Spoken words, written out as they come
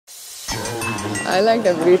I liked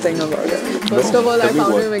everything about him. First of all, I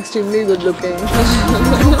found him extremely good looking.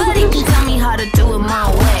 Nobody can tell me how to do it my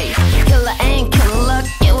way. Killer ain't killer luck,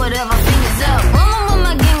 get whatever fingers up.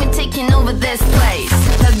 Mama game and taking over this place.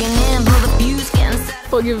 Plugging in, blow the fuse, getting set.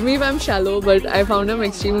 Forgive me if I'm shallow, but I found him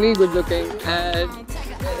extremely good looking, and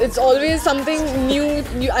it's always something new.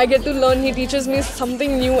 I get to learn. He teaches me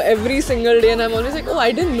something new every single day, and I'm always like, oh,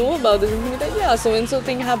 I didn't know about this. And he's like, yeah, so and so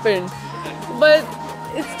thing happened. But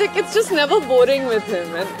it's just never boring with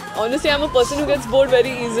him. And honestly, I'm a person who gets bored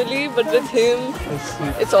very easily, but with him,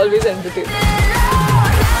 it's always entertaining.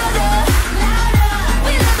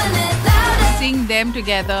 Seeing them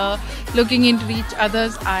together, looking into each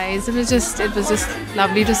other's eyes, it was just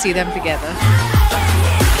lovely to see them together.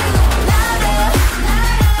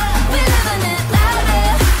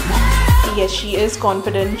 Yes, she is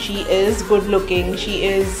confident, she is good looking, she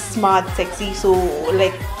is smart, sexy, so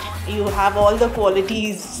like you have all the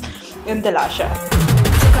qualities in Talasha.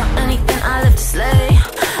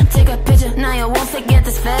 Take a picture, now you won't forget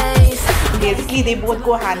this face. Basically, they both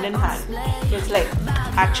go hand in hand. It's like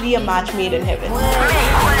actually a match made in heaven.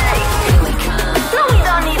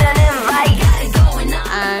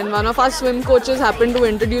 And one of our swim coaches happened to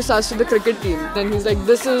introduce us to the cricket team. And he's like,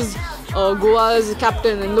 this is Goa's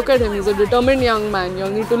captain, and look at him, he's a determined young man.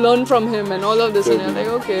 You'll need to learn from him and all of this. And you're like,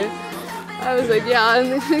 okay. I was like,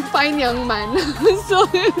 yeah, fine young man. So,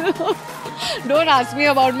 don't ask me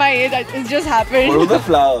about my age, it just happened. What was the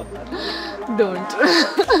flower? Don't.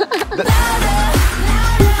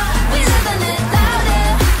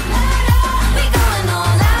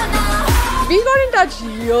 We got in touch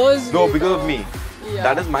years ago. No, because of me. Yeah.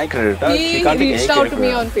 That is my credit. He reached out to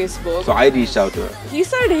me on Facebook. So I reached out to her. He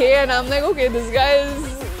said hey, and I'm like, okay, this guy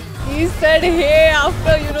is... He said hey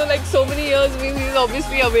after, like so many years, means he's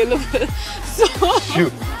obviously available. So...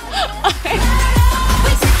 Shoot.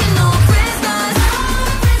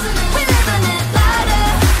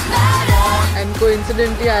 And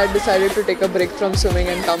coincidentally, I had decided to take a break from swimming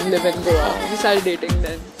and come live in Goa. We started dating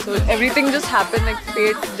then. So everything just happened, like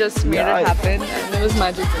fate just made it happen, and it was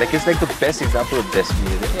magical. Like it's like the best example of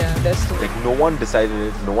destiny, isn't it? Yeah, destiny. Like no one decided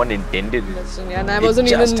it, no one intended it. Destiny. And I wasn't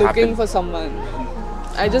even looking for someone.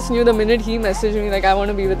 I just knew the minute he messaged me, like, I want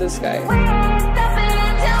to be with this guy.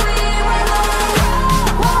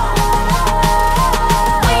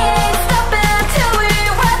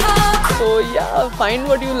 So yeah, find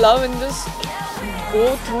what you love and just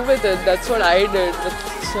go through with it. That's what I did with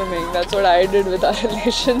swimming. That's what I did with our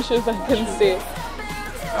relationship, I can say.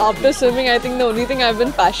 After swimming, I think the only thing I've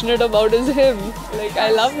been passionate about is him. Like,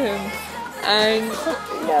 I love him. And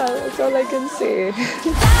yeah, that's all I can say.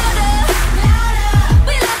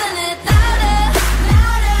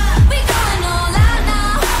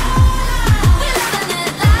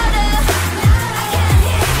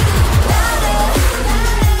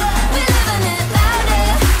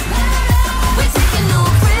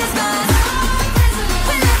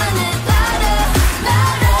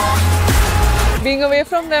 Being away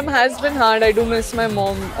from them has been hard. I do miss my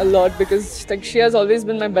mom a lot because like she has always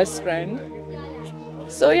been my best friend.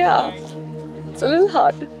 So yeah, it's a little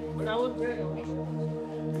hard.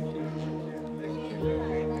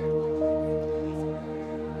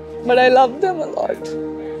 But I love them a lot.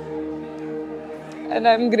 And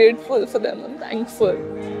I'm grateful for them. I'm thankful.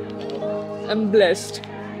 I'm blessed.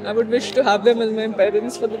 I would wish to have them as my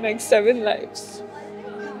parents for the next 7 lives.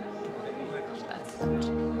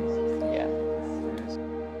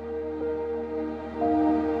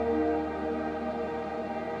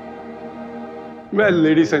 Well,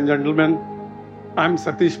 ladies and gentlemen, I'm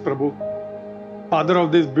Satish Prabhu, father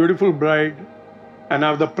of this beautiful bride, and I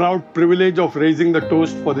have the proud privilege of raising the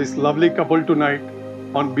toast for this lovely couple tonight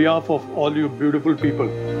on behalf of all you beautiful people.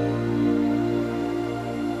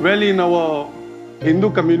 Well, in our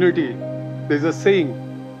Hindu community, there's a saying,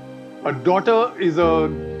 a daughter is a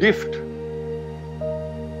gift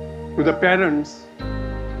to the parents.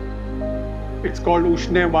 It's called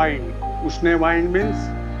Ushne wine. Ushne wine means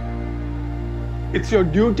it's your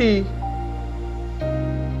duty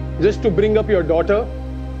just to bring up your daughter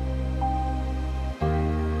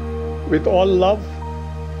with all love,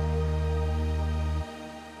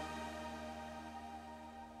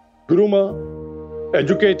 groom her,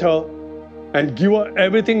 educate her, and give her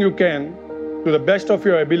everything you can to the best of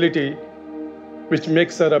your ability, which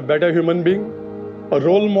makes her a better human being, a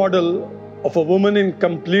role model of a woman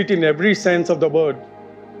complete in every sense of the word,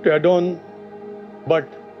 to adorn but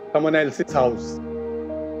someone else's house.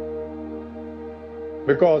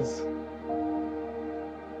 Because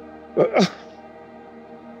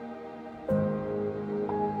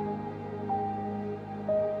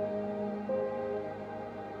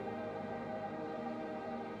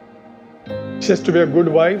She has to be a good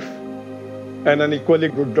wife and an equally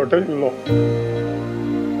good daughter-in-law.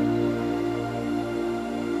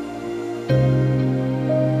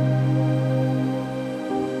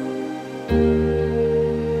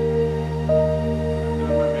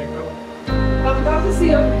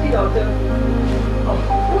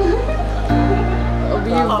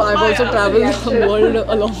 I've also traveled the world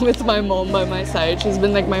along with my mom by my side. She's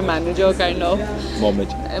been like my manager, kind of.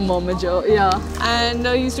 Momager, yeah. And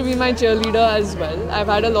used to be my cheerleader as well. I've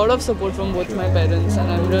had a lot of support from both my parents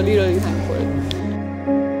and I'm really, really thankful.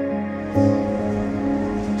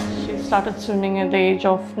 She started swimming at the age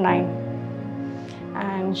of 9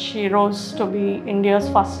 and she rose to be India's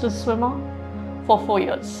fastest swimmer for 4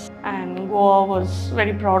 years. And Goa was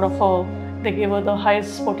very proud of her. They gave her the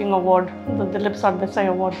highest sporting award, the Dilip Sardesai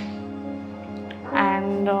Award.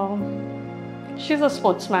 And she's a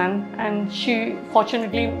sportsman, and she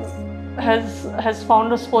fortunately has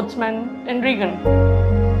found a sportsman in Reagan.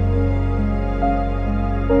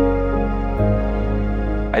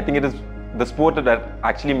 I think it is the sport that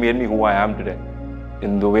actually made me who I am today,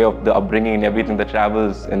 in the way of the upbringing and everything, the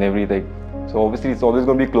travels and everything. So obviously it's always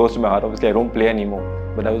going to be close to my heart. Obviously I don't play anymore,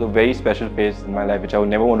 but that was a very special phase in my life which I would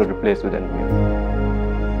never want to replace with anything else.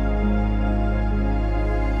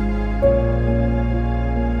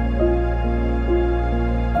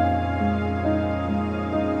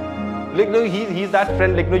 Like, no, he's that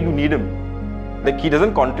friend, like, no, you need him. Like, he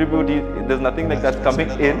doesn't contribute, there's nothing like that's coming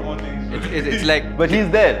in. It's like... But he's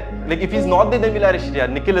there. Like, if he's not there, then we'll like, yeah,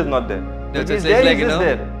 Nikhil is not there. No, If it's he's there, like, he's just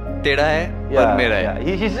there. Teda hai, Yeah, par mera hai.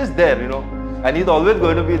 yeah. He's just there, you know. And he's always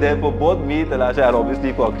going to be there for both me, Talasha, and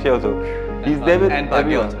obviously for Akshay also. He's there with and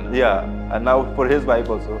everyone. also. Yeah, and now for his wife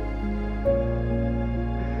also.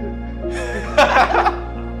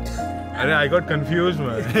 I got confused,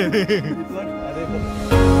 man.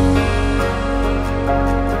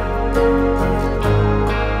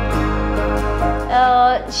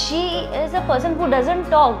 She is a person who doesn't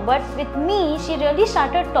talk, but with me, she really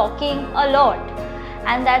started talking a lot.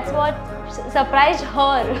 And that's what surprised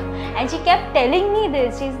her. And she kept telling me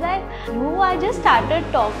this. She's like, I just started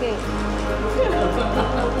talking.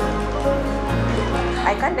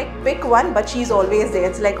 I can't like pick one, but she's always there.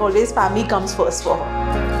 It's like always family comes first for her.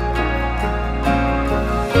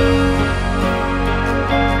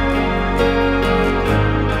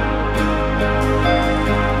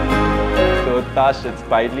 So Tash, it's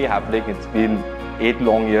finally happening. It's been 8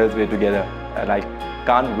 long years we're together, and I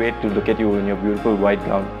can't wait to look at you in your beautiful white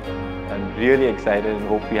gown. I'm really excited and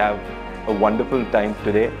hope we have a wonderful time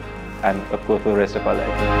today and of course for the rest of our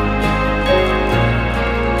lives.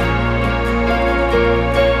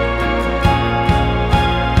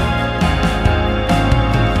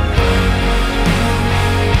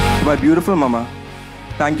 To my beautiful mama,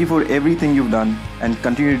 thank you for everything you've done and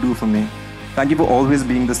continue to do for me. Thank you for always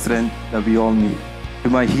being the strength that we all need. To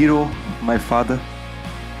my hero, my father,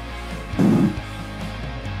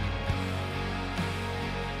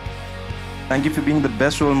 thank you for being the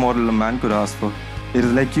best role model a man could ask for. It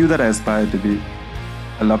is like you that I aspire to be.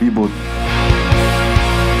 I love you both.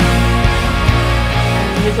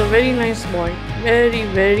 He's a very nice boy. Very,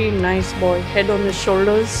 very nice boy. Head on his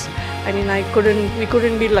shoulders. I mean, we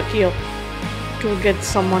couldn't be luckier to get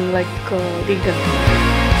someone like Reagan.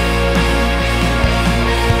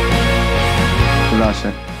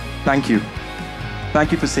 Talasha, thank you.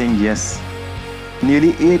 Thank you for saying yes.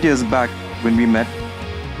 Nearly 8 years back when we met,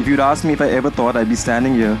 if you'd asked me if I ever thought I'd be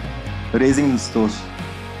standing here, raising this toast,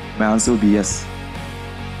 my answer would be yes.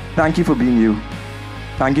 Thank you for being you.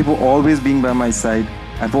 Thank you for always being by my side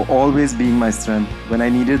and for always being my strength when I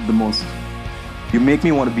needed it the most. You make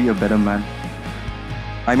me want to be a better man.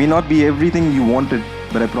 I may not be everything you wanted,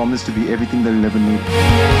 but I promise to be everything that you'll ever need.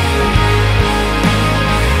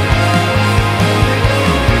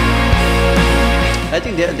 I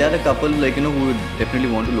think they are a couple, like, you know, who would definitely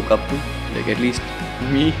want to look up to. Like, at least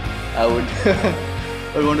me, I would,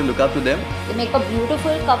 I would want to look up to them. They make a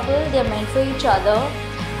beautiful couple. They're meant for each other.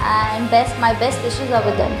 And my best wishes are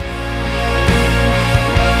with them.